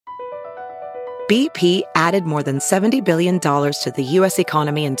BP added more than $70 billion to the U.S.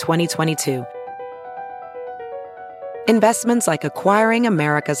 economy in 2022. Investments like acquiring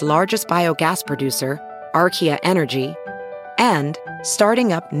America's largest biogas producer, Archaea Energy, and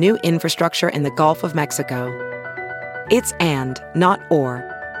starting up new infrastructure in the Gulf of Mexico. It's and, not or.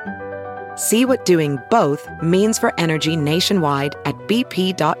 See what doing both means for energy nationwide at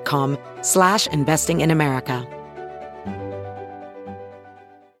bp.com/investing in America.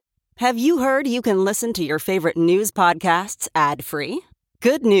 Have you heard you can listen to your favorite news podcasts ad-free?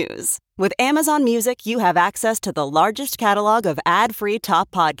 Good news. With Amazon Music, you have access to the largest catalog of ad-free top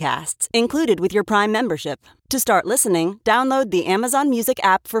podcasts included with your Prime membership. To start listening, download the Amazon Music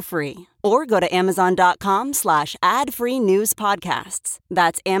app for free or go to amazon.com/ad-free news podcasts.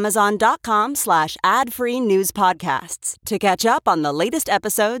 That's amazon.com/ad-free news podcasts to catch up on the latest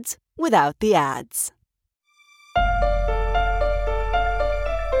episodes without the ads.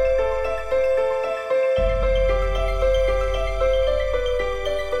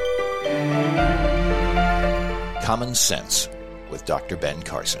 Common Sense with Dr. Ben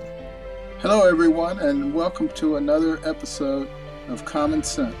Carson. Hello, everyone, and welcome to another episode of Common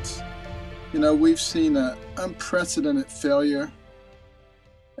Sense. You know, we've seen an unprecedented failure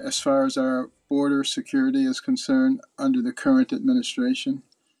as far as our border security is concerned under the current administration.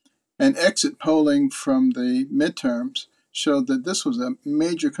 And exit polling from the midterms showed that this was a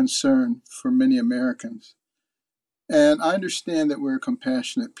major concern for many Americans. And I understand that we're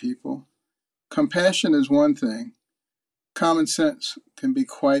compassionate people. Compassion is one thing. Common sense can be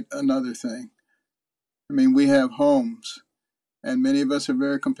quite another thing. I mean, we have homes, and many of us are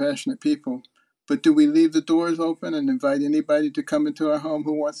very compassionate people. But do we leave the doors open and invite anybody to come into our home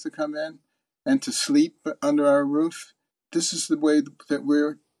who wants to come in and to sleep under our roof? This is the way that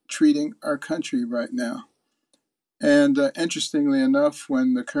we're treating our country right now. And interestingly enough,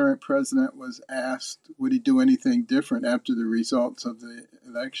 when the current president was asked, would he do anything different after the results of the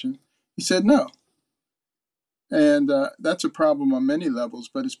election, he said no. And that's a problem on many levels,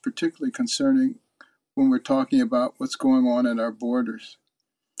 but it's particularly concerning when we're talking about what's going on at our borders.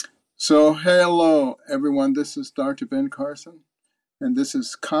 So, hello, everyone. This is Dr. Ben Carson, and this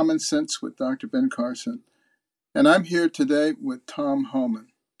is Common Sense with Dr. Ben Carson. And I'm here today with Tom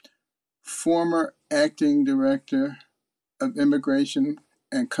Homan, former acting director of Immigration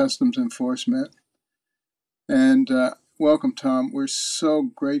and Customs Enforcement. And welcome, Tom. We're so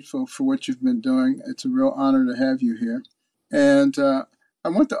grateful for what you've been doing. It's a real honor to have you here. And I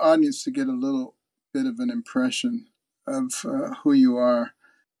want the audience to get a little bit of an impression of who you are.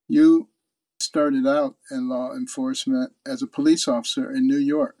 You started out in law enforcement as a police officer in New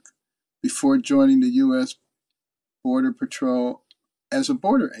York before joining the U.S. Border Patrol as a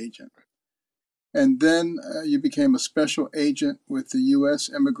border agent. And then you became a special agent with the U.S.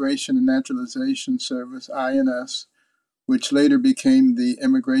 Immigration and Naturalization Service, INS, which later became the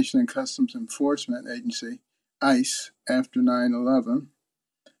Immigration and Customs Enforcement Agency, ICE, after 9/11.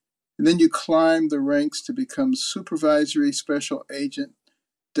 And then you climbed the ranks to become Supervisory Special Agent,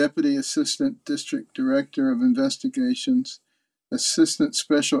 Deputy Assistant District Director of Investigations, Assistant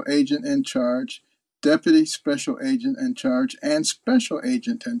Special Agent in Charge, Deputy Special Agent in Charge, and Special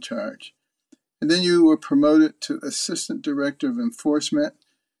Agent in Charge. And then you were promoted to Assistant Director of Enforcement,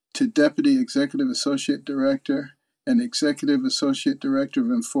 to Deputy Executive Associate Director, and Executive Associate Director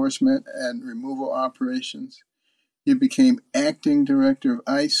of Enforcement and Removal Operations. You became Acting Director of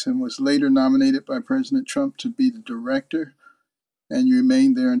ICE and was later nominated by President Trump to be the Director, and you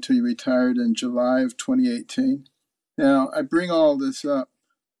remained there until you retired in July of 2018. Now, I bring all this up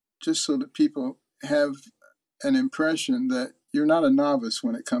just so that people have an impression that you're not a novice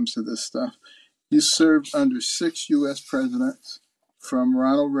when it comes to this stuff. You served under 6 U.S. presidents, from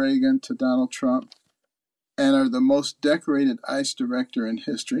Ronald Reagan to Donald Trump, and are the most decorated ICE director in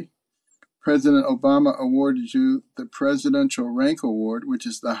history. President Obama awarded you the Presidential Rank Award, which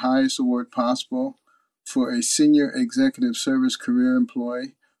is the highest award possible for a senior executive service career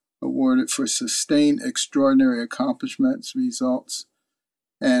employee, awarded for sustained extraordinary accomplishments, results,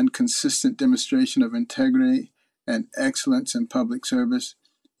 and consistent demonstration of integrity and excellence in public service.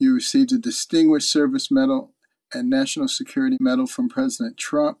 You received a Distinguished Service Medal and National Security Medal from President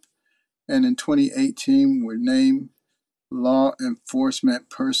Trump, and in 2018 were named Law Enforcement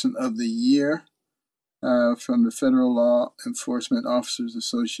Person of the Year from the Federal Law Enforcement Officers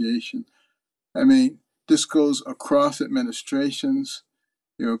Association. I mean, this goes across administrations,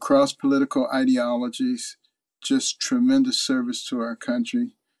 across political ideologies, just tremendous service to our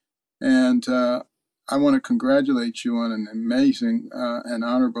country. And I want to congratulate you on an amazing and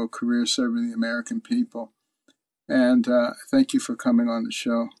honorable career serving the American people. And thank you for coming on the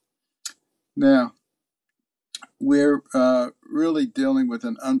show. Now, we're really dealing with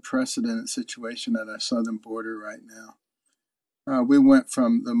an unprecedented situation at our southern border right now. We went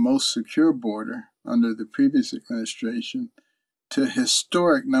from the most secure border under the previous administration to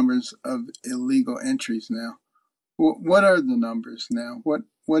historic numbers of illegal entries now. What are the numbers now?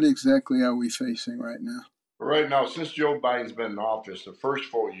 What exactly are we facing right now? Right now, since Joe Biden's been in office, the first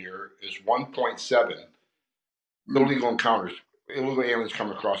full year is 1.7 illegal encounters, illegal aliens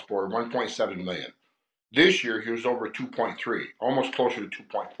coming across border, 1.7 million. This year, he was over 2.3, almost closer to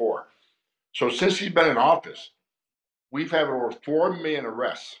 2.4. So since he's been in office, we've had over 4 million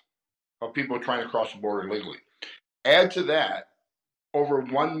arrests of people trying to cross the border illegally. Add to that over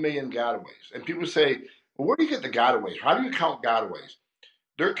 1 million gotaways. And people say, well, where do you get the gotaways? How do you count gotaways?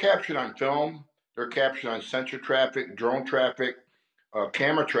 They're captured on film, they're captured on sensor traffic, drone traffic,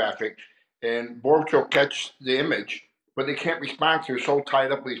 camera traffic, and Border Patrol catch the image, but they can't respond because they're so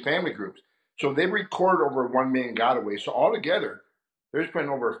tied up with these family groups. So they record over 1 million gotaways. So altogether, there's been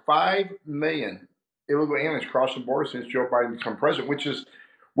over 5 million illegal aliens cross the border since Joe Biden became president,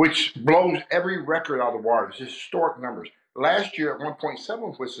 which blows every record out of the water. It's historic numbers. Last year at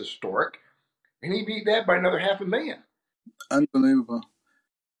 1.7 was historic, and he beat that by another 500,000. Unbelievable.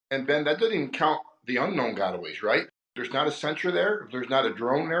 And Ben, that doesn't even count the unknown gotaways, right? There's not a sensor there. If there's not a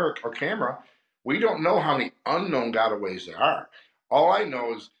drone there or camera, we don't know how many unknown gotaways there are. All I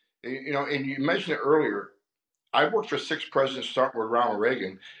know is, and you mentioned it earlier, I worked for 6 presidents, starting with Ronald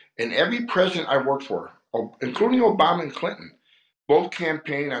Reagan, and every president I worked for, including Obama and Clinton, both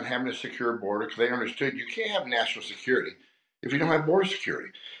campaigned on having a secure border because they understood you can't have national security if you don't have border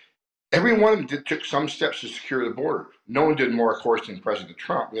security. Every one of them took some steps to secure the border. No one did more, of course, than President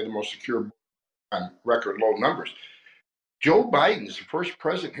Trump. We had the most secure on record low numbers. Joe Biden is the first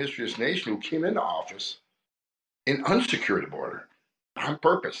president in history of this nation who came into office and unsecured the border on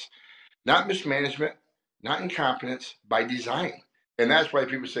purpose. Not mismanagement, not incompetence, by design. And that's why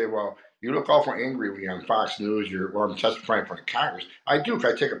people say, well, you look awful angry when you're on Fox News or I'm testifying in front of Congress. I do,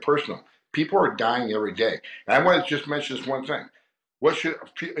 because I take it personal. People are dying every day. And I want to just mention this one thing. What should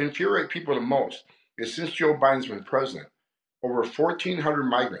infuriate people the most is since Joe Biden's been president, over 1,400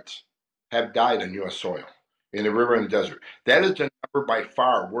 migrants have died on U.S. soil, in the river and the desert. That is the number by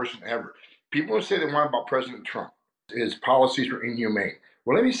far worse than ever. People say they want about President Trump. His policies were inhumane.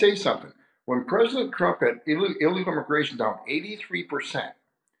 Well, let me say something. When President Trump had illegal immigration down 83%,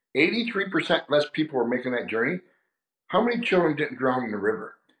 83% less people were making that journey, how many children didn't drown in the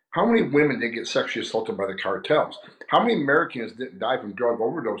river? How many women didn't get sexually assaulted by the cartels? How many Americans didn't die from drug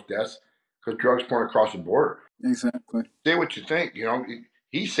overdose deaths because drugs pouring across the border? Exactly. Say what you think.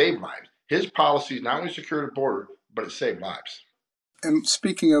 He saved lives. His policies not only secured the border, but it saved lives. And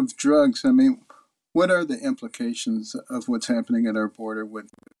speaking of drugs, I mean, what are the implications of what's happening at our border with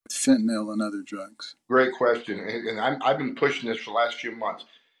fentanyl and other drugs? Great question. And I've been pushing this for the last few months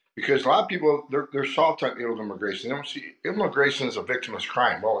because a lot of people, they're soft on illegal immigration. They don't see immigration as a victimless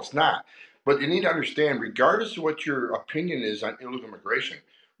crime. Well, it's not. But you need to understand, regardless of what your opinion is on illegal immigration,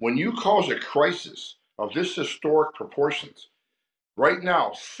 when you cause a crisis of this historic proportions, right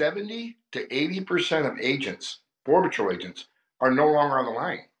now, 70 to 80% of agents, Border Patrol agents, are no longer on the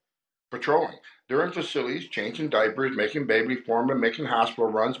line patrolling. They're in facilities, changing diapers, making baby formula, making hospital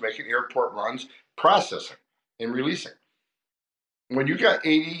runs, making airport runs, processing and releasing. When you got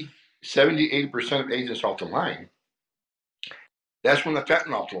 80% of agents off the line, that's when the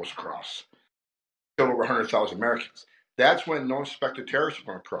fentanyl flows across. Killed over 100,000 Americans. That's when no suspected terrorists are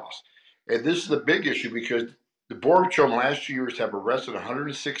going to cross. And this is the big issue because the Border Patrol in the last 2 years have arrested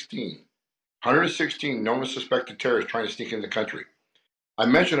 116 known suspected terrorists trying to sneak into the country. I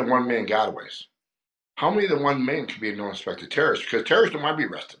mentioned the 1 million gotaways. How many of the 1 million could be a known suspected terrorist? Because terrorists don't want to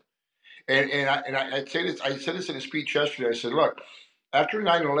be arrested. And I say this. I said this in a speech yesterday. I said, look, after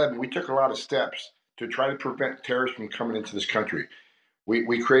 9/11, we took a lot of steps to try to prevent terrorists from coming into this country.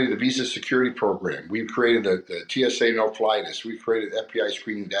 We created a visa security program. We created the TSA no-fly list. We created an FBI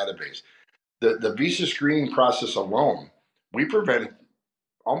screening database. The visa screening process alone, we prevented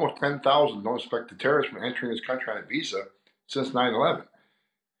almost 10,000 known suspected terrorists from entering this country on a visa since 9/11.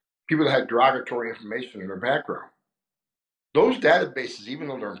 People that had derogatory information in their background. Those databases, even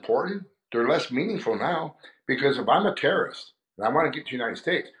though they're important, they're less meaningful now because if I'm a terrorist and I want to get to the United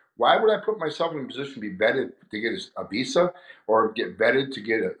States, why would I put myself in a position to be vetted to get a visa or get vetted to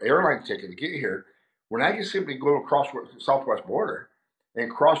get an airline ticket to get here when I can simply go across the southwest border and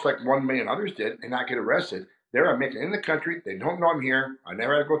cross like 1 million others did and not get arrested? There I'm making it in the country. They don't know I'm here. I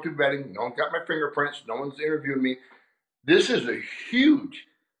never had to go through vetting. No one's got my fingerprints. No one's interviewed me. This is a huge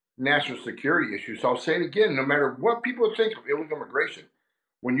national security issue. So I'll say it again, no matter what people think of illegal immigration,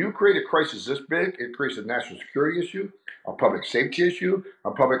 When you create a crisis this big, it creates a national security issue, a public safety issue,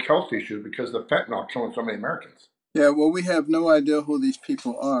 a public health issue because the fentanyl killing so many Americans. Yeah, well, we have no idea who these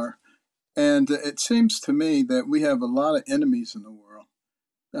people are. And it seems to me that we have a lot of enemies in the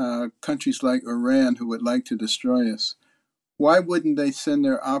world, countries like Iran who would like to destroy us. Why wouldn't they send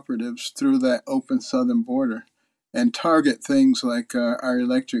their operatives through that open southern border and target things like our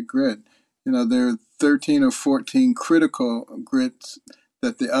electric grid? You know, there are 13 or 14 critical grids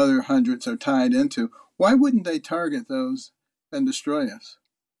that the other hundreds are tied into. Why wouldn't they target those and destroy us?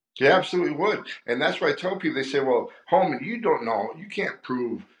 They absolutely would. And that's why I tell people, they say, well, Homan, you don't know. You can't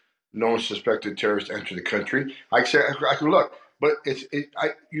prove no suspected terrorists enter the country. I say, I can look, but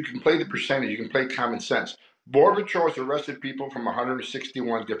you can play the percentage. You can play common sense. Border Patrol has arrested people from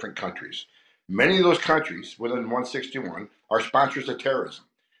 161 different countries. Many of those countries, within 161, are sponsors of terrorism.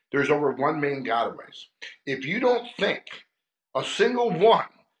 There's over 1 million gotaways. If you don't think a single one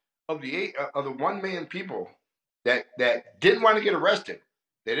of the 1 million people that didn't want to get arrested,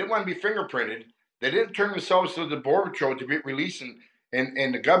 they didn't want to be fingerprinted, they didn't turn themselves to the Border Patrol to be released,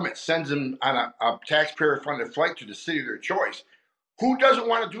 and the government sends them on a taxpayer-funded flight to the city of their choice. Who doesn't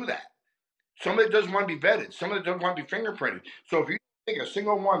want to do that? Somebody doesn't want to be vetted. Somebody doesn't want to be fingerprinted. So if you think a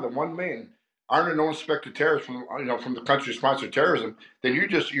single one of the 1 million aren't a known suspected terrorist from the country sponsored terrorism, then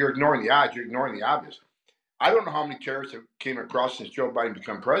you're ignoring the odds. You're ignoring the obvious. I don't know how many terrorists have came across since Joe Biden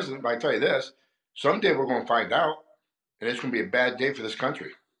became president, but I tell you this: someday we're going to find out, and it's going to be a bad day for this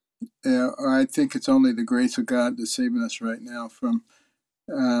country. Yeah, I think it's only the grace of God that's saving us right now from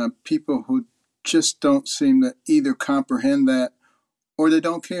people who just don't seem to either comprehend that or they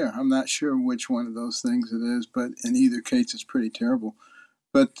don't care. I'm not sure which one of those things it is, but in either case, it's pretty terrible.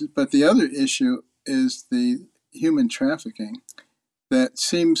 But the other issue is the human trafficking that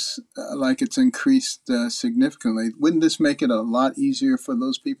seems like it's increased significantly. Wouldn't this make it a lot easier for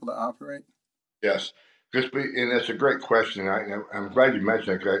those people to operate? Yes, and that's a great question. I'm glad you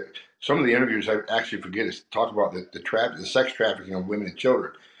mentioned it. Some of the interviews I actually forget is talk about the sex trafficking of women and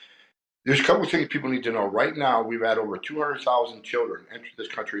children. There's a couple of things people need to know. Right now, we've had over 200,000 children enter this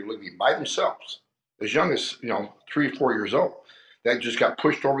country legally by themselves, as young as 3 or 4 years old, that just got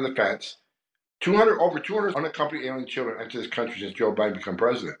pushed over the fence. Over 200 unaccompanied alien children enter this country since Joe Biden became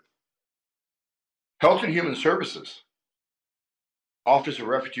president. Health and Human Services, Office of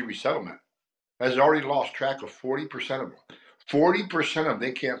Refugee Resettlement, has already lost track of 40% of them. 40% of them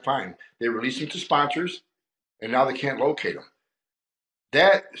they can't find. They release them to sponsors, and now they can't locate them.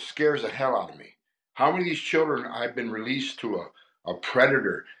 That scares the hell out of me. How many of these children have been released to a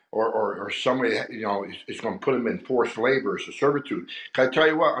predator or somebody is going to put them in forced labor or servitude? Can I tell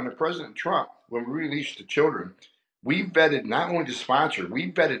you what? Under President Trump, when we released the children, we vetted not only the sponsor,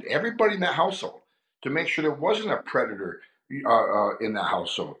 we vetted everybody in that household to make sure there wasn't a predator in that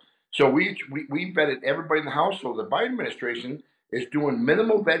household. So we vetted everybody in the household. The Biden administration is doing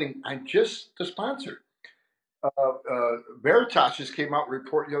minimal vetting on just the sponsor. Veritas just came out with a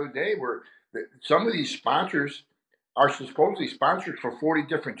report the other day where some of these sponsors are supposedly sponsored for 40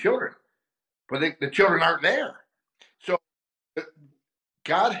 different children, but the children aren't there. So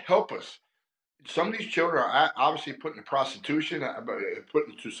God help us. Some of these children are obviously put into prostitution, put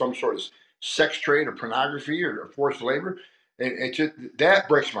into some sort of sex trade or pornography or forced labor. And that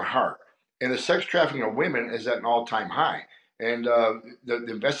breaks my heart. And the sex trafficking of women is at an all-time high. And the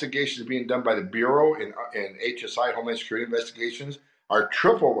investigations being done by the Bureau and HSI, Homeland Security investigations, are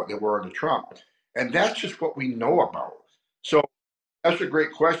triple what they were under Trump. And that's just what we know about. So that's a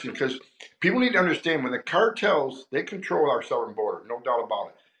great question, because people need to understand when the cartels, they control our southern border, no doubt about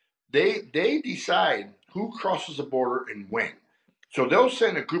it. They decide who crosses the border and when. So they'll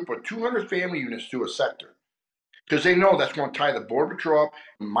send a group of 200 family units to a sector because they know that's going to tie the Border Patrol up,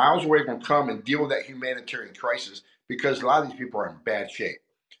 miles away, going to come and deal with that humanitarian crisis, because a lot of these people are in bad shape.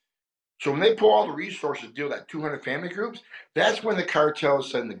 So when they pull all the resources to deal with that 200 family groups, that's when the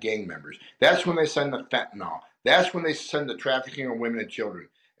cartels send the gang members. That's when they send the fentanyl. That's when they send the trafficking of women and children.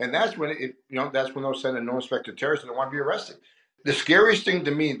 And that's when that's when they'll send a known suspected terrorist and they want to be arrested. The scariest thing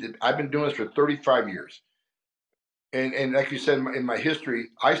to me, that I've been doing this for 35 years. And like you said, in my history,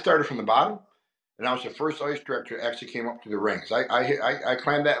 I started from the bottom, and I was the first ICE director that actually came up to the ranks. I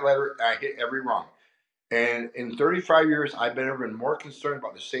climbed that ladder, I hit every rung. And in 35 years, I've been more concerned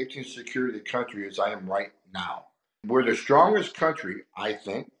about the safety and security of the country as I am right now. We're the strongest country, I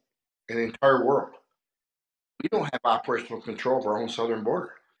think, in the entire world. We don't have operational control of our own southern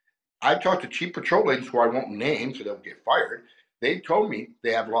border. I talked to chief patrol agents who I won't name so they'll get fired. They told me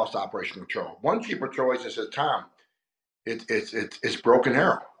they have lost operational control. One chief patrol agent says, Tom, it's broken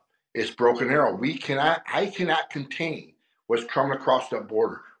arrow. It's broken arrow. I cannot contain what's coming across that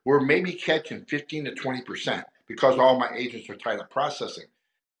border. We're maybe catching 15 to 20% because all my agents are tied up processing.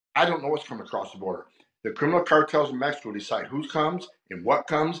 I don't know what's coming across the border. The criminal cartels in Mexico decide who comes and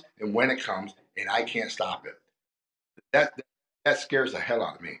when it comes, and I can't stop it. That scares the hell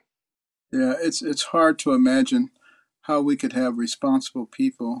out of me. Yeah, it's hard to imagine how we could have responsible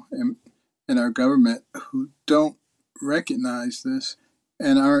people in our government who don't recognize this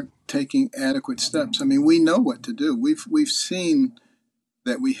and aren't taking adequate steps. I mean, we know what to do. We've seen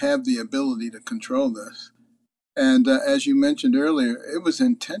that we have the ability to control this. And as you mentioned earlier, it was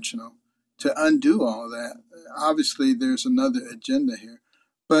intentional to undo all of that. Obviously, there's another agenda here.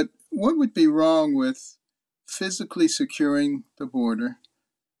 But what would be wrong with physically securing the border,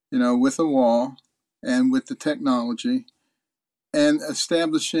 with a wall and with the technology, and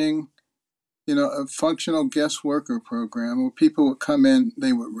establishing, a functional guest worker program where people would come in,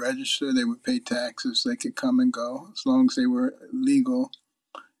 they would register, they would pay taxes, they could come and go as long as they were legal,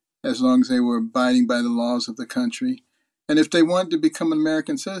 as long as they were abiding by the laws of the country. And if they wanted to become an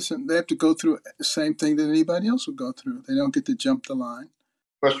American citizen, they have to go through the same thing that anybody else would go through. They don't get to jump the line.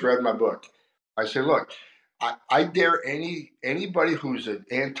 Just read my book. I say, look, I dare anybody who's an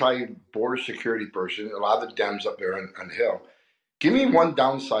anti-border security person, a lot of the Dems up there on the Hill, give me one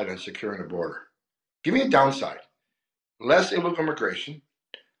downside on securing the border. Give me a downside. Less illegal immigration,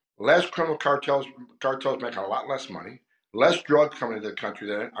 less criminal cartels making a lot less money, less drugs coming into the country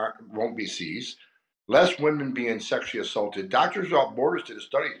that won't be seized, less women being sexually assaulted. Doctors Without Borders did a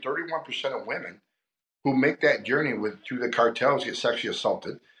study, 31% of women who make that journey through the cartels get sexually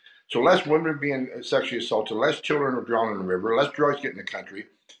assaulted. So less women being sexually assaulted, less children are drowning in the river, less drugs get in the country.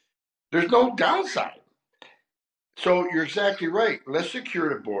 There's no downside. So you're exactly right. Let's secure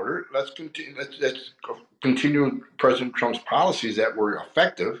the border. Let's continue President Trump's policies that were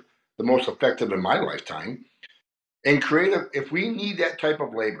effective, the most effective in my lifetime, and if we need that type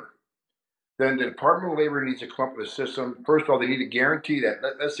of labor, then the Department of Labor needs to come up with a system. First of all, they need to guarantee that,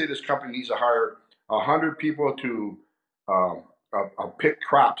 let's say this company needs to hire 100 people to pick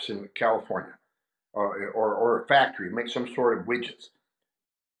crops in California or a factory, make some sort of widgets.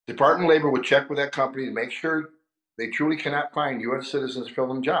 Department of Labor would check with that company to make sure they truly cannot find U.S. citizens to fill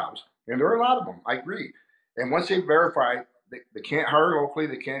them jobs. And there are a lot of them, I agree. And once they verify they can't hire locally,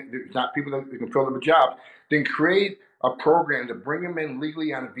 there's not people that can fill them a job, then create a program to bring them in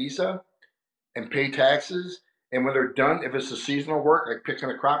legally on a visa and pay taxes. And when they're done, if it's a seasonal work, like picking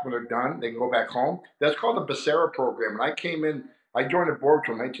a crop, when they're done, they can go back home. That's called the Becerra program. And I joined the board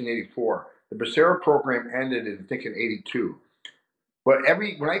in 1984. The Becerra program ended in 82. But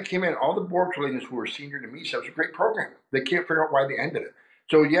when I came in, all the board agents who were senior to me said it was a great program. They can't figure out why they ended it.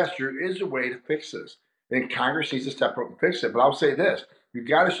 So yes, there is a way to fix this. And Congress needs to step up and fix it. But I'll say this, you've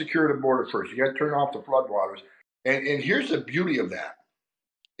got to secure the border first. You got to turn off the floodwaters. And here's the beauty of that.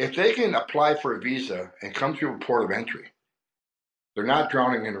 If they can apply for a visa and come through a port of entry, they're not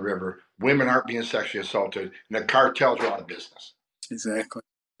drowning in the river, women aren't being sexually assaulted, and the cartels are out of business. Exactly.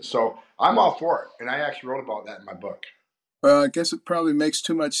 So I'm all for it. And I actually wrote about that in my book. Well, I guess it probably makes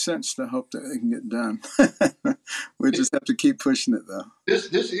too much sense to hope that it can get done. We just have to keep pushing it, though.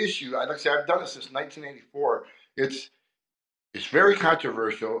 This issue, like I say, I've done it since 1984. It's very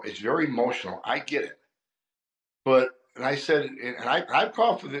controversial. It's very emotional. I get it. But and I said, and I've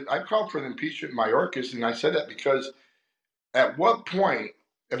called for the impeachment of Mayorkas, and I said that because at what point,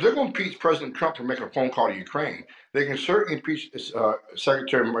 if they're going to impeach President Trump for making a phone call to Ukraine, they can certainly impeach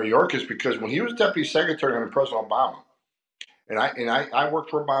Secretary Mayorkas, because when he was Deputy Secretary under President Obama, and I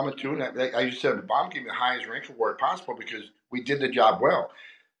worked for Obama too, and I used to say Obama gave me the highest rank award possible because we did the job well.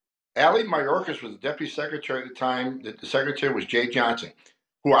 Ali Mayorkas was the Deputy Secretary at the time. The Secretary was Jay Johnson,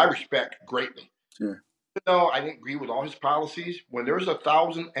 who I respect greatly. Sure. Even though I didn't agree with all his policies, when there was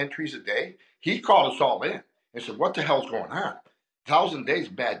 1,000 entries a day, he called us all in and said, "What the hell's going on? 1,000 days,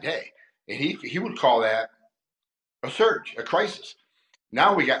 a bad day," and he would call that a surge, a crisis.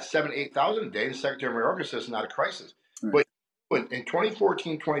 Now we got 7,000, 8,000 a day. The Secretary of Mayorkas says it's not a crisis, right. But in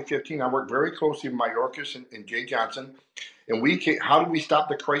 2014, 2015, I worked very closely with Mayorkas and Jay Johnson, and how did we stop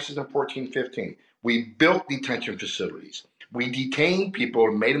the crisis in 14, 15? We built detention facilities. We detained people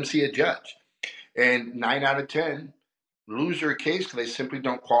and made them see a judge. And 9 out of 10 lose their case because they simply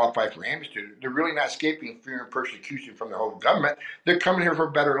don't qualify for amnesty. They're really not escaping fear and persecution from the whole government. They're coming here for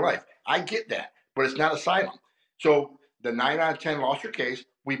a better life. I get that, but it's not asylum. So the 9 out of 10 lost their case.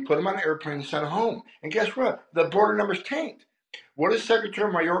 We put them on an airplane and sent them home. And guess what? The border numbers tanked. What is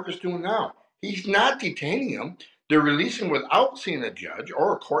Secretary Mayorkas doing now? He's not detaining them. They're releasing without seeing a judge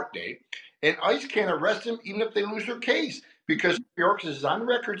or a court date. And ICE can't arrest them even if they lose their case, because Mayorkas is on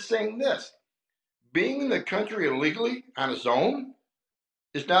record saying this: being in the country illegally on his own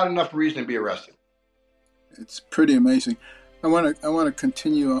is not enough reason to be arrested. It's pretty amazing. I want to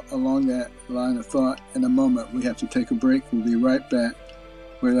continue along that line of thought in a moment. We have to take a break. We'll be right back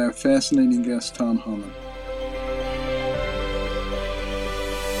with our fascinating guest, Tom Homan.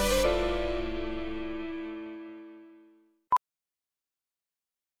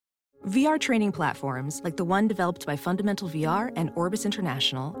 VR training platforms, like the one developed by Fundamental VR and Orbis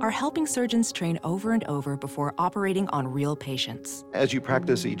International, are helping surgeons train over and over before operating on real patients. As you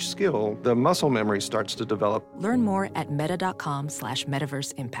practice each skill, the muscle memory starts to develop. Learn more at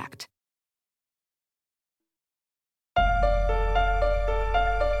meta.com/metaverseimpact.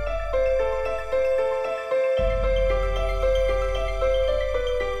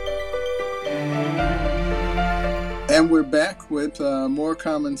 And we're back with more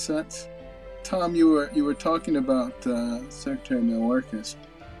common sense. Tom, you were talking about Secretary Mayorkas.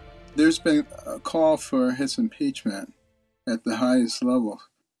 There's been a call for his impeachment at the highest level.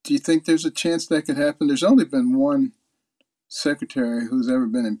 Do you think there's a chance that could happen? There's only been one secretary who's ever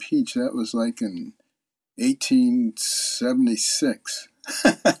been impeached. That was like in 1876.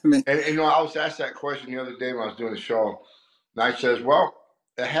 I mean, and I was asked that question the other day when I was doing the show, and I says, well,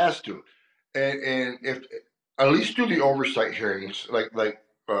 it has to. And if at least do the oversight hearings, like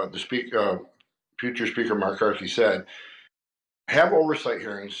the future Speaker McCarthy said, have oversight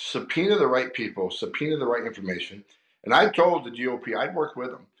hearings, subpoena the right people, subpoena the right information. And I told the GOP I'd work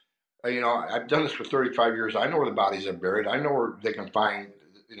with them. I've done this for 35 years. I know where the bodies are buried. I know where they can find,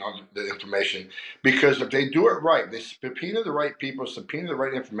 the information. Because if they do it right, they subpoena the right people, subpoena the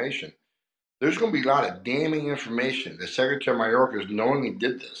right information, there's going to be a lot of damning information that Secretary Mayorkas knowingly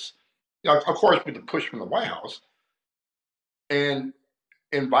did this. Of course, with the push from the White House, and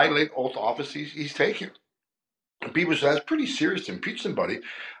violate oath of office he's taken. And people say, that's pretty serious to impeach somebody.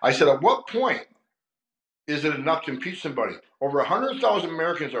 I said, at what point is it enough to impeach somebody? Over 100,000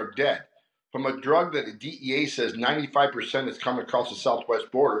 Americans are dead from a drug that the DEA says 95% is coming across the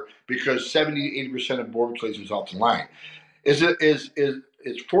southwest border because 70-80% of border trade is off the line. Is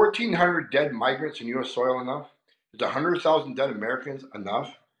 1,400 dead migrants in U.S. soil enough? Is 100,000 dead Americans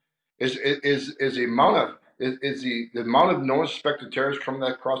enough? Is the amount of known suspected terrorists coming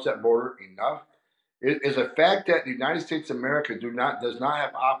across that border enough? Is the fact that the United States of America does not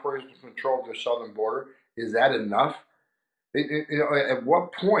have operational control of their southern border, is that enough? At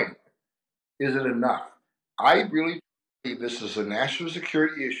what point is it enough? I really believe this is a national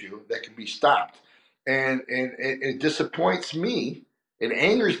security issue that can be stopped, and it disappoints me. It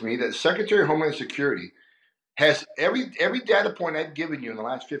angers me that Secretary of Homeland Security has every data point I've given you in the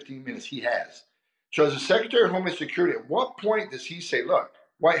last 15 minutes, he has. So as a Secretary of Homeland Security, at what point does he say, look,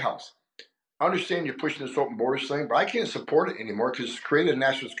 White House, I understand you're pushing this open borders thing, but I can't support it anymore because it's created a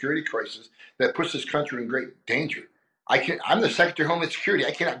national security crisis that puts this country in great danger. I'm the Secretary of Homeland Security.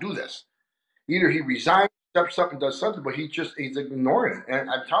 I cannot do this. Either he resigns, steps up and does something, but he's ignoring it. And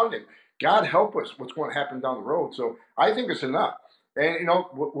I'm telling him, God help us, what's going to happen down the road. So I think it's enough. And,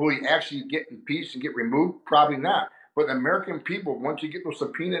 will he actually get impeached and get removed? Probably not. But the American people, once you get those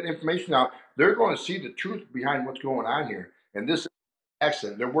subpoenaed information out, they're going to see the truth behind what's going on here. And this is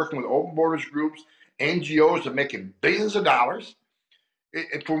excellent. They're working with open borders groups, NGOs that are making billions of dollars.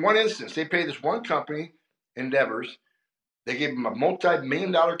 For one instance, they paid this one company, Endeavors. They gave them a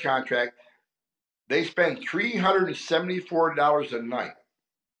multi-million-dollar contract. They spend $374 a night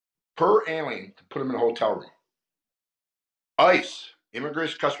per alien to put them in a hotel room. ICE,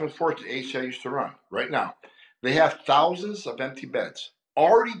 Immigration Customs Enforcement, ACI used to run right now. They have thousands of empty beds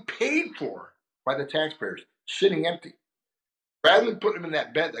already paid for by the taxpayers, sitting empty. Rather than putting them in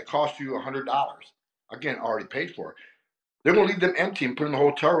that bed that cost you $100, again, already paid for, they're going to leave them empty and put them in the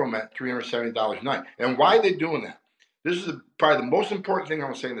hotel room at $370 a night. And why are they doing that? This is probably the most important thing I'm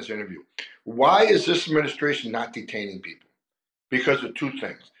going to say in this interview. Why is this administration not detaining people? Because of two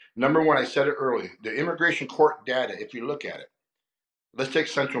things. Number one, I said it earlier, the immigration court data, if you look at it, let's take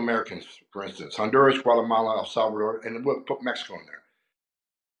Central Americans, for instance, Honduras, Guatemala, El Salvador, and we'll put Mexico in there.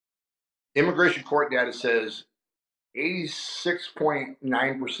 Immigration court data says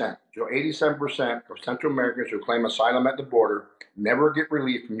 86.9%, so 87% of Central Americans who claim asylum at the border never get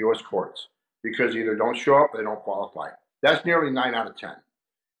relief from U.S. courts because either don't show up or they don't qualify. That's nearly 9 out of 10. What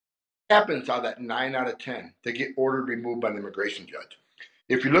happens out of that 9 out of 10? They get ordered removed by the immigration judge.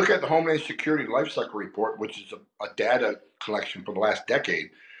 If you look at the Homeland Security Life Cycle Report, which is a data collection for the last decade,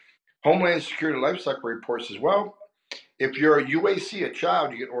 Homeland Security Life Cycle Report says, well, if you're a UAC, a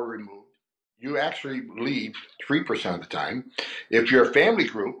child, you get order removed. You actually leave 3% of the time. If you're a family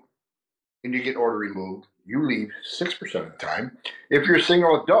group and you get order removed, you leave 6% of the time. If you're a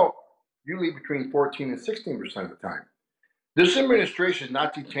single adult, you leave between 14 and 16% of the time. This administration is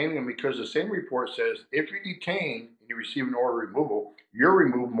not detaining them because the same report says if you're detained and you receive an order of removal, you're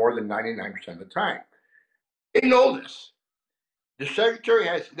removed more than 99% of the time. They know this. The secretary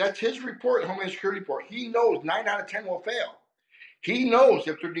that's his report, Homeland Security report. He knows 9 out of 10 will fail. He knows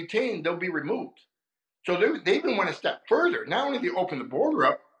if they're detained, they'll be removed. So they even went a step further. Not only do they open the border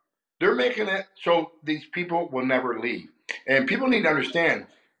up, they're making it so these people will never leave. And people need to understand,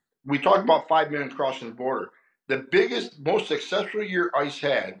 we talked about 5 million crossing the border. The biggest, most successful year ICE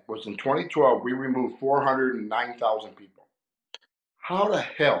had was in 2012. We removed 409,000 people. How the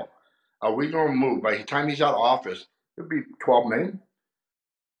hell are we going to move? By the time he's out of office, it'll be 12 million.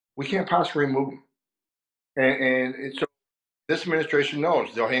 We can't possibly remove them. And so this administration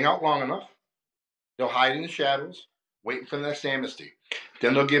knows they'll hang out long enough. They'll hide in the shadows, waiting for the next amnesty.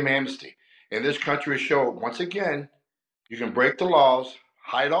 Then they'll give them amnesty. And this country will show, once again, you can break the laws,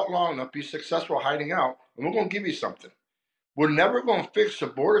 hide out long enough, be successful hiding out, and we're going to give you something. We're never going to fix the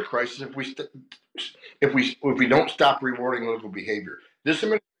border crisis if we don't stop rewarding illegal behavior. This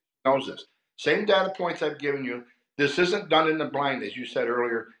administration knows this. Same data points I've given you. This isn't done in the blind, as you said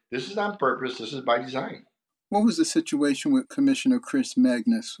earlier. This is on purpose. This is by design. What was the situation with Commissioner Chris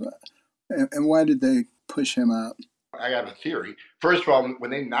Magnus, and why did they push him out? I have a theory. First of all,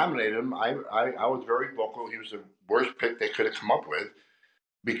 when they nominated him, I was very vocal. He was the worst pick they could have come up with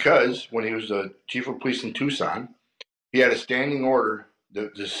because when he was the chief of police in Tucson, he had a standing order.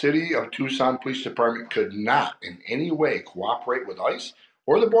 The city of Tucson Police Department could not in any way cooperate with ICE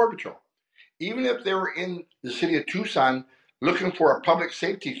or the Border Patrol. Even if they were in the city of Tucson looking for a public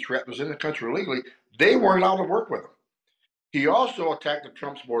safety threat that was in the country illegally, they weren't allowed to work with them. He also attacked the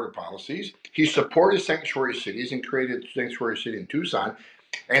Trump's border policies. He supported sanctuary cities and created sanctuary city in Tucson.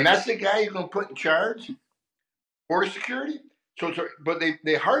 And that's the guy you're going to put in charge? Border security? But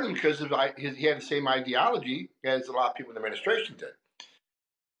they hired him because he had the same ideology as a lot of people in the administration did.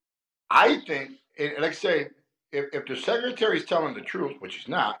 I think, and like I say, if the secretary is telling the truth, which he's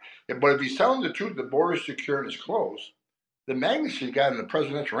not, but if he's telling the truth, the border is secure and is closed, the Magnus got in the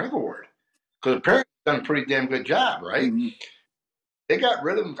Presidential Rank Award. Because apparently he's done a pretty damn good job, right? Mm-hmm. They got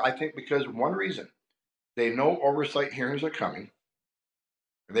rid of him, I think, because of one reason. They know oversight hearings are coming.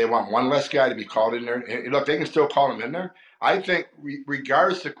 They want one less guy to be called in there. And look, they can still call him in there. I think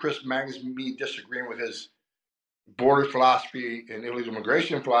regardless of Chris Magnus me disagreeing with his border philosophy and illegal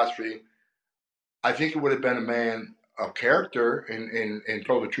immigration philosophy, I think it would have been a man of character and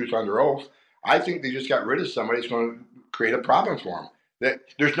told the truth under oath. I think they just got rid of somebody that's going to create a problem for them.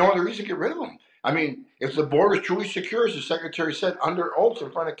 There's no other reason to get rid of them. I mean, if the border is truly secure, as the secretary said under oath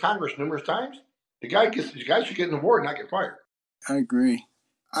in front of Congress numerous times, the guy should get an award, not get fired. I agree.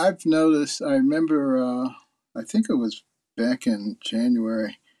 I've noticed, I remember, I think it was back in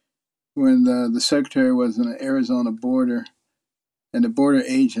January, when the secretary was in the Arizona border and the border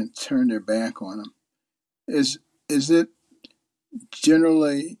agent turned their back on him. Is it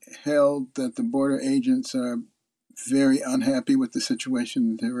generally held that the border agents are very unhappy with the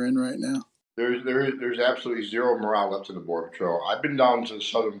situation that they're in right now? There's absolutely zero morale left in the Border Patrol. I've been down to the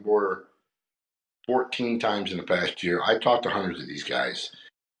southern border 14 times in the past year. I talked to hundreds of these guys.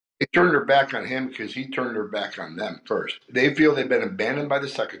 They turned their back on him because he turned their back on them first. They feel they've been abandoned by the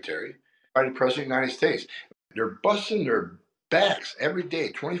secretary, by the president of the United States. They're busting their backs every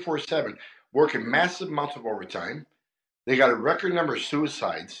day, 24/7, working massive amounts of overtime. They got a record number of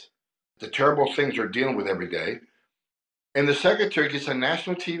suicides, the terrible things they're dealing with every day. And the secretary gets on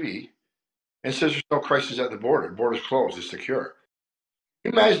national TV and says there's no crisis at the border. The border's closed. It's secure.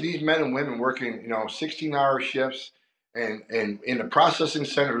 Can you imagine these men and women working, 16-hour shifts and in the processing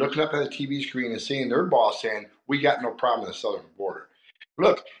center looking up at the TV screen and seeing their boss saying, we got no problem at the southern border.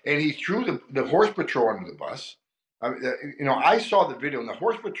 Look, and he threw the Horse Patrol under the bus. I saw the video. When the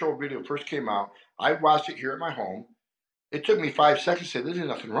Horse Patrol video first came out, I watched it here at my home. It took me 5 seconds to say, there's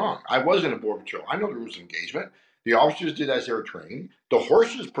nothing wrong. I was in a Border Patrol. I know the rules of engagement. The officers did as they were trained. The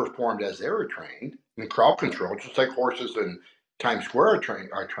horses performed as they were trained in crowd control, just like horses in Times Square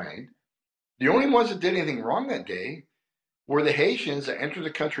are trained. The only ones that did anything wrong that day were the Haitians that entered the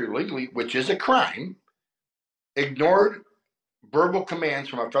country illegally, which is a crime, ignored verbal commands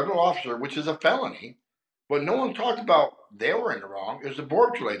from a federal officer, which is a felony. But no one talked about they were in the wrong. It was the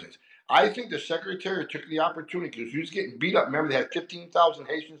Border Patrol agents. I think the secretary took the opportunity because he was getting beat up. Remember, they had 15,000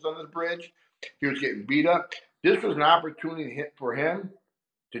 Haitians on this bridge. He was getting beat up. This was an opportunity for him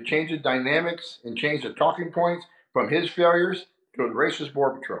to change the dynamics and change the talking points from his failures to the racist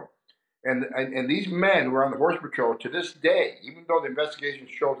Border Patrol. And these men who are on the Horse Patrol to this day, even though the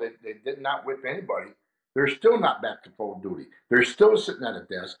investigations show that they did not whip anybody, they're still not back to full duty. They're still sitting at a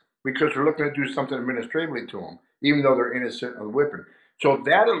desk. because they're looking to do something administratively to them, even though they're innocent of whipping. So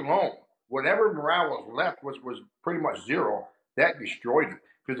that alone, whatever morale was left, which was pretty much zero, that destroyed it.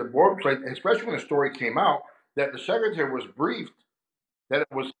 Because the board played, especially when the story came out, that the secretary was briefed that it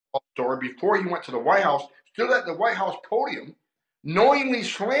was a false story before he went to the White House, stood at the White House podium, knowingly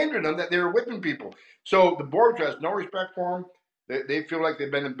slandered them that they were whipping people. So the board has no respect for him. They feel like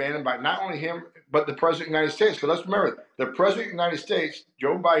they've been abandoned by not only him, but the President of the United States. Because let's remember, the President of the United States,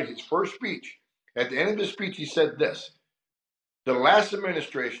 Joe Biden, his first speech, at the end of his speech, he said this: the last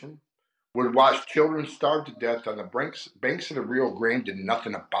administration would watch children starve to death on the banks of the Rio Grande, did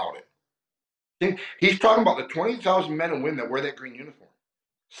nothing about it. He's talking about the 20,000 men and women that wear that green uniform.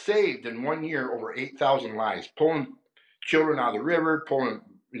 Saved in 1 year over 8,000 lives, pulling children out of the river, pulling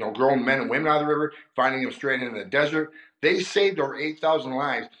grown men and women out of the river, finding them stranded in the desert. They saved over 8,000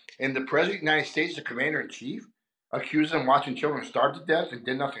 lives, and the President of the United States, the Commander-in-Chief, accused them of watching children starve to death and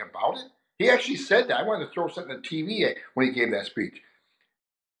did nothing about it. He actually said that. I wanted to throw something on TV when he gave that speech.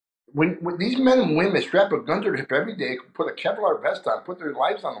 When these men and women strap a gun to their hip every day, put a Kevlar vest on, put their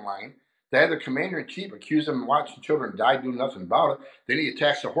lives on the line, they had the commander-in-chief accuse them of watching children die, do nothing about it. Then he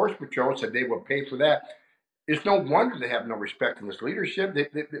attacks the horse patrol, said they will pay for that. It's no wonder they have no respect for this leadership.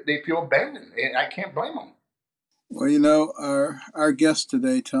 They feel abandoned, and I can't blame them. Well, our guest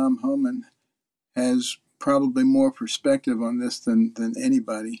today, Tom Homan, has probably more perspective on this than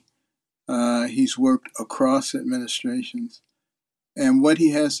anybody. He's worked across administrations. And what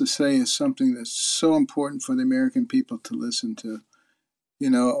he has to say is something that's so important for the American people to listen to.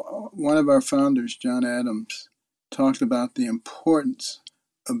 One of our founders, John Adams, talked about the importance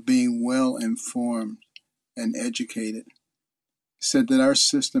of being well informed and educated. He said that our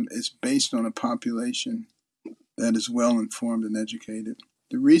system is based on a population that is well informed and educated.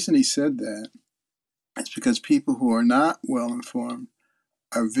 The reason he said that is because people who are not well informed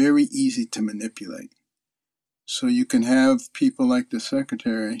are very easy to manipulate. So you can have people like the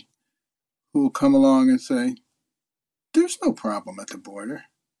secretary who will come along and say, there's no problem at the border.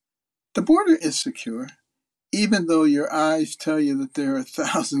 The border is secure, even though your eyes tell you that there are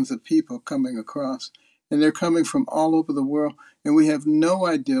thousands of people coming across, and they're coming from all over the world, and we have no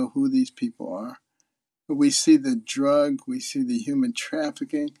idea who these people are. We see the drug, we see the human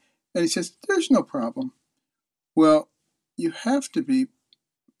trafficking, and he says, there's no problem. Well, you have to be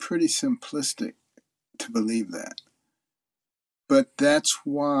pretty simplistic to believe that. But that's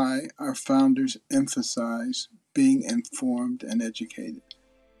why our founders emphasize being informed and educated.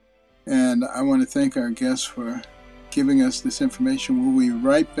 And I want to thank our guests for giving us this information. We'll be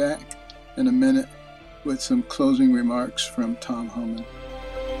right back in a minute with some closing remarks from Tom Homan.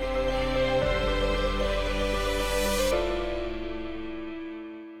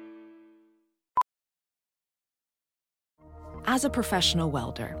 As a professional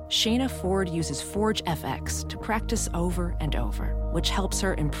welder, Shayna Ford uses Forge FX to practice over and over, which helps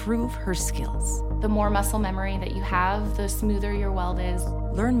her improve her skills. The more muscle memory that you have, the smoother your weld is.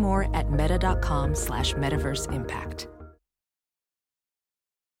 Learn more at meta.com/metaverseimpact.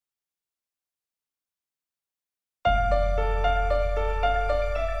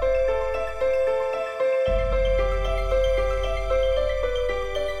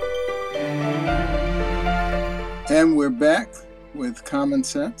 And we're back with Common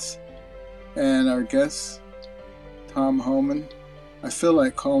Sense and our guest, Tom Homan. I feel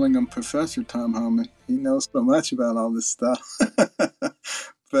like calling him Professor Tom Homan. He knows so much about all this stuff.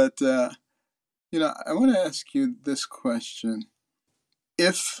 But, I want to ask you this question.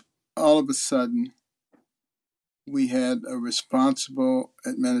 If all of a sudden we had a responsible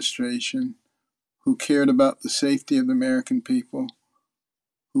administration who cared about the safety of the American people,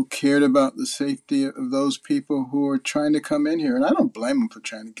 who cared about the safety of those people who are trying to come in here. And I don't blame them for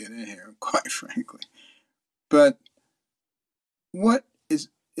trying to get in here, quite frankly. But what is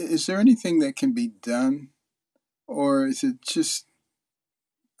there anything that can be done? Or is it just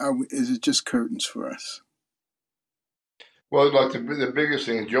curtains for us? Well, look, the biggest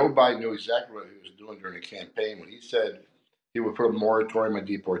thing, Joe Biden knew exactly what he was doing during the campaign when he said he would put a moratorium on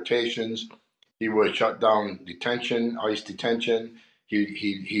deportations. He would shut down detention, ICE detention.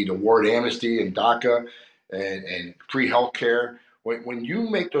 He'd award amnesty and DACA and free health care. When you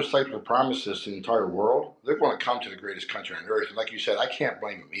make those types of promises to the entire world, they're going to come to the greatest country on earth. And like you said, I can't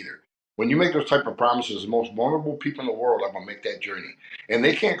blame them either. When you make those type of promises, the most vulnerable people in the world are going to make that journey. And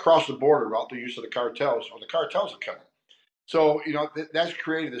they can't cross the border without the use of the cartels, or the cartels will kill them. So, that's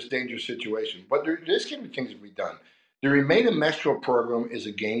created this dangerous situation. But there's going to be things to be done. The Remain in Mexico program is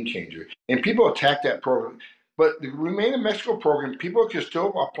a game changer. And people attack that program. But the Remain in Mexico program, people can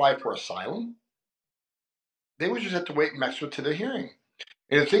still apply for asylum. They would just have to wait in Mexico to the hearing.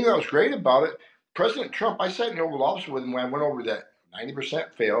 And the thing that was great about it, President Trump, I sat in the Oval Office with him when I went over that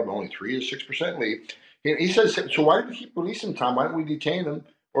 90% failed, only 3 to 6% leave. He said, so why do we keep releasing them, Tom? Why don't we detain them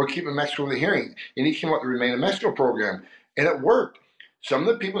or keep them in Mexico for the hearing? And he came up with the Remain in Mexico program, and it worked. Some of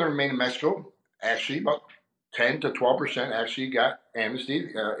the people that remain in Mexico, actually about 10 to 12% actually got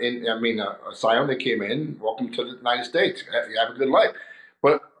amnesty, asylum. They came in, welcome to the United States, you have a good life.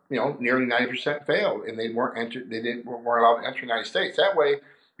 But nearly 90% failed, and they weren't allowed to enter the United States. That way,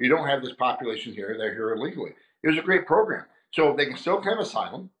 you don't have this population here. They're here illegally. It was a great program. So they can still claim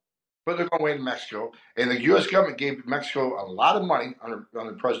asylum, but they're going away to Mexico. And the U.S. government gave Mexico a lot of money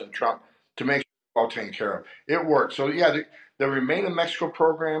under President Trump to make sure it's all taken care of. It worked. So, yeah, the Remain in Mexico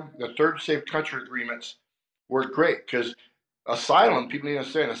program, the third safe country agreements work great because asylum, people need to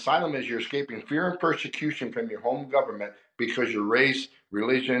understand, asylum is you're escaping fear and persecution from your home government because your race,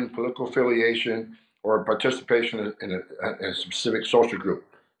 religion, political affiliation, or participation in a specific social group.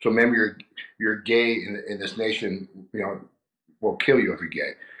 So maybe you're gay in this nation, will kill you if you're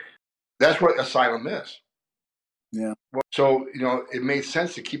gay. That's what asylum is. Yeah. So, it made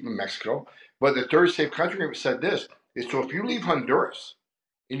sense to keep them in Mexico. But the third safe country agreement said this, is so if you leave Honduras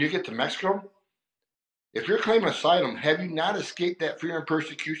and you get to Mexico, if you're claiming asylum, have you not escaped that fear and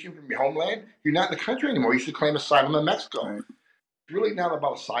persecution from your homeland? You're not in the country anymore. You should claim asylum in Mexico. Right. It's really not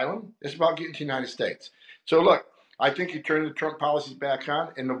about asylum. It's about getting to the United States. So, look, I think you turn the Trump policies back on,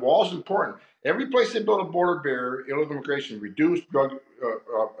 and the wall is important. Every place they build a border barrier, illegal immigration reduced, drug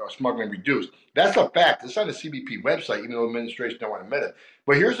smuggling reduced. That's a fact. It's on the CBP website, even though the administration don't want to admit it.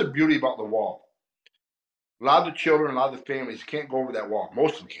 But here's the beauty about the wall. A lot of the children, a lot of the families can't go over that wall.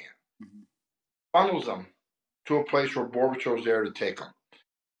 Most of them can't. Funnels them to a place where Border Patrol is there to take them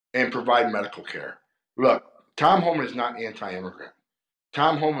and provide medical care. Look, Tom Homan is not anti-immigrant.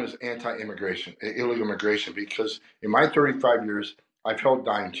 Tom Homan is anti-immigration, illegal immigration, because in my 35 years, I've held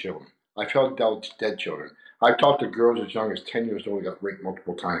dying children. I've held dead children. I've talked to girls as young as 10 years old who got raped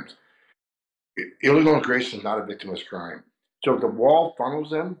multiple times. Illegal immigration is not a victimless crime. So if the wall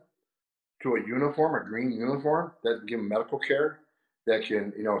funnels them to a uniform, a green uniform, that can give them medical care, that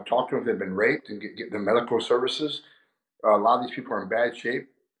can, talk to them if they've been raped and get them medical services. A lot of these people are in bad shape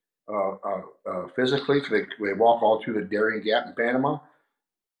physically because they walk all through the Darien Gap in Panama.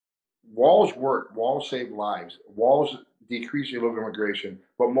 Walls work. Walls save lives. Walls decrease illegal immigration.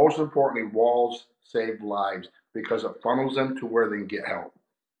 But most importantly, walls save lives because it funnels them to where they can get help.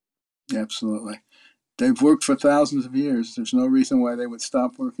 Absolutely. They've worked for thousands of years. There's no reason why they would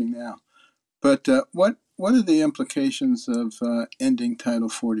stop working now. But what are the implications of ending Title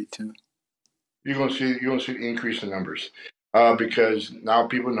 42? You're going to see the increase in numbers because now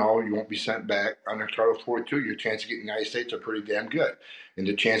people know you won't be sent back under Title 42. Your chances of getting the United States are pretty damn good, and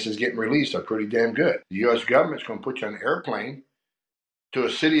the chances of getting released are pretty damn good. The U.S. government's going to put you on an airplane to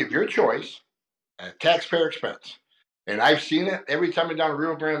a city of your choice at taxpayer expense. And I've seen it every time I'm down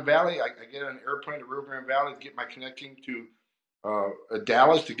Rio Grande Valley. I get on an airplane to Rio Grande Valley to get my connecting to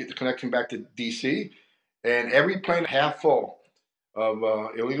Dallas to get the connection back to D.C. And every plane half full of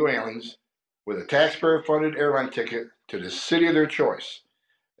illegal aliens with a taxpayer-funded airline ticket to the city of their choice.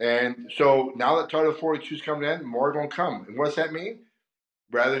 And so now that Title 42 is coming in, more are going to come. And what does that mean?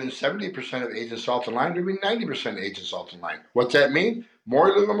 Rather than 70% of agents assault in line, there'll be 90% of agents assault in line. What's that mean? More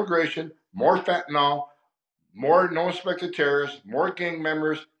illegal immigration, more fentanyl, more no-suspected terrorists, more gang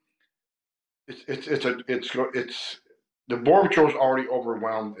members. The Border Patrol is already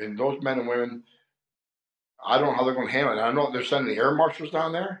overwhelmed, and those men and women, I don't know how they're going to handle it. I know they're sending the air marshals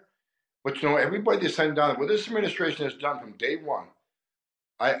down there, but everybody they send down, what this administration has done from day one,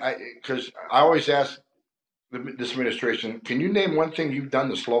 because I always ask this administration, can you name one thing you've done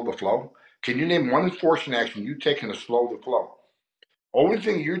to slow the flow? Can you name one enforcement action you've taken to slow the flow? Only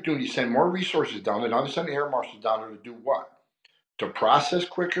thing you're doing, you send more resources down there. Now they send the air marshals down there to do what? To process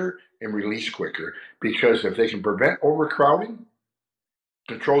quicker and release quicker. Because if they can prevent overcrowding,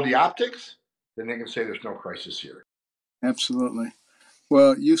 control the optics, then they can say there's no crisis here. Absolutely.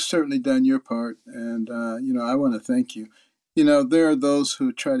 Well, you've certainly done your part, and, I want to thank you. There are those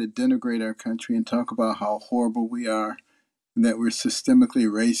who try to denigrate our country and talk about how horrible we are, and that we're systemically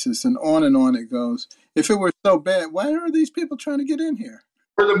racist, and on it goes. If it were so bad, why are these people trying to get in here?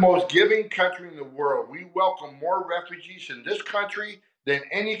 We're the most giving country in the world. We welcome more refugees in this country than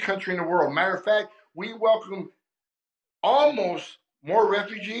any country in the world. Matter of fact, we welcome almost more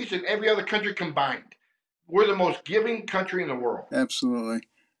refugees than every other country combined. We're the most giving country in the world. Absolutely.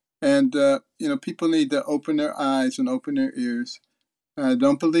 And, people need to open their eyes and open their ears.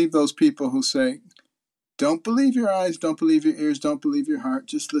 Don't believe those people who say, don't believe your eyes, don't believe your ears, don't believe your heart.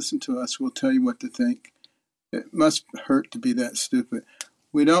 Just listen to us. We'll tell you what to think. It must hurt to be that stupid.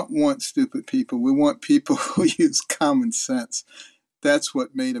 We don't want stupid people. We want people who use common sense. That's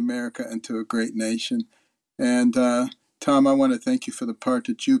what made America into a great nation. And Tom, I want to thank you for the part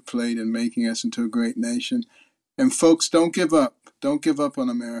that you played in making us into a great nation. And folks, don't give up. Don't give up on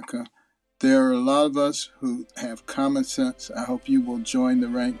America. There are a lot of us who have common sense. I hope you will join the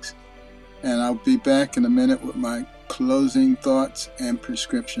ranks. And I'll be back in a minute with my closing thoughts and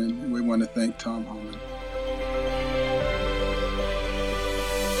prescription. We want to thank Tom Homan.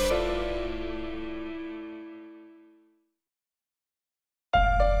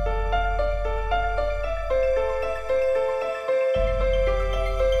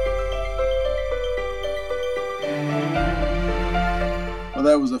 Well,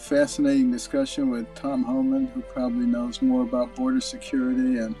 that was a fascinating discussion with Tom Homan, who probably knows more about border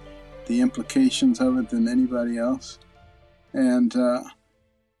security and the implications of it than anybody else. And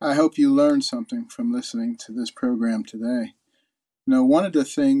I hope you learned something from listening to this program today. You know, one of the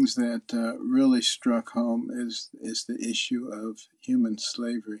things that really struck home is the issue of human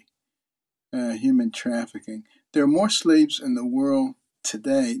slavery, human trafficking. There are more slaves in the world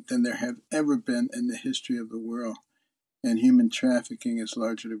today than there have ever been in the history of the world. And human trafficking is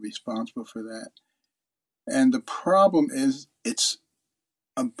largely responsible for that. And the problem is it's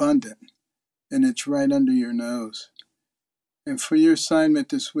abundant, and it's right under your nose. And for your assignment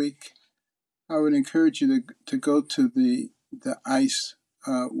this week, I would encourage you to go to the ICE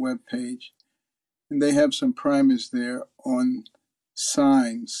webpage, and they have some primers there on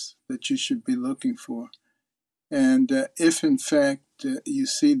signs that you should be looking for. And if in fact you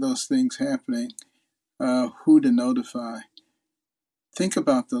see those things happening, who to notify. Think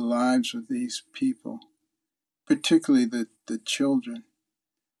about the lives of these people, particularly the children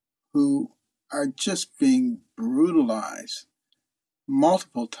who are just being brutalized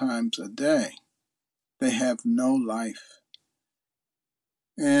multiple times a day. They have no life.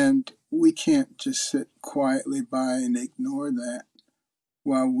 And we can't just sit quietly by and ignore that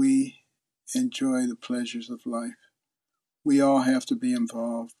while we enjoy the pleasures of life. We all have to be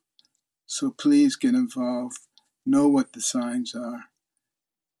involved. So please get involved, know what the signs are,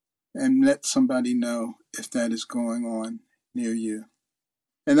 and let somebody know if that is going on near you.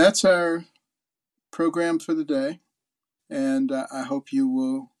 And that's our program for the day. And I hope you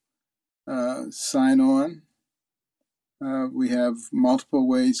will sign on. We have multiple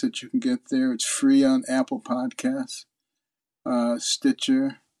ways that you can get there. It's free on Apple Podcasts,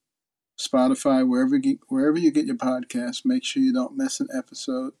 Stitcher, Spotify, wherever you get your podcasts. Make sure you don't miss an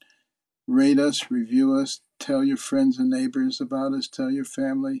episode. Rate us, review us, tell your friends and neighbors about us, tell your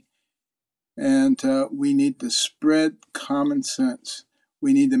family. And we need to spread common sense.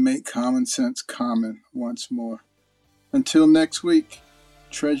 We need to make common sense common once more. Until next week,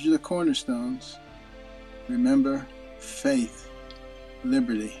 treasure the cornerstones. Remember, faith,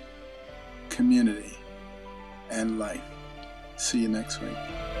 liberty, community, and life. See you next week.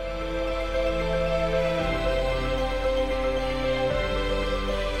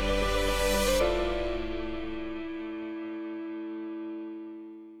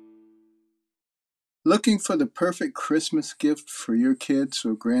 Looking for the perfect Christmas gift for your kids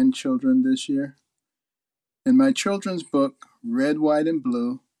or grandchildren this year? In my children's book, Red, White, and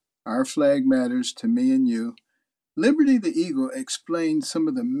Blue, Our Flag Matters to Me and You, Liberty the Eagle explains some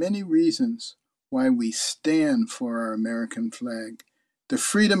of the many reasons why we stand for our American flag, the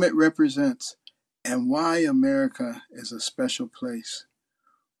freedom it represents, and why America is a special place.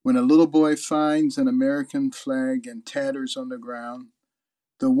 When a little boy finds an American flag in tatters on the ground,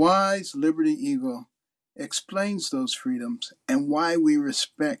 the wise Liberty Eagle explains those freedoms and why we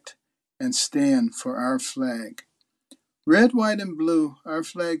respect and stand for our flag. Red, White, and Blue, Our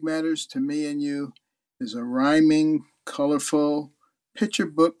Flag Matters to Me and You is a rhyming, colorful, picture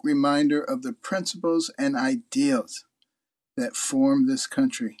book reminder of the principles and ideals that form this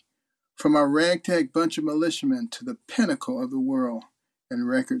country, from our ragtag bunch of militiamen to the pinnacle of the world in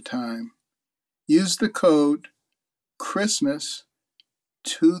record time. Use the code Christmas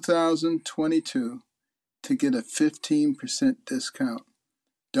 2022 to get a 15% discount.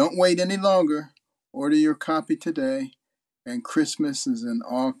 Don't wait any longer. Order your copy today, and Christmas is in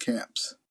all caps.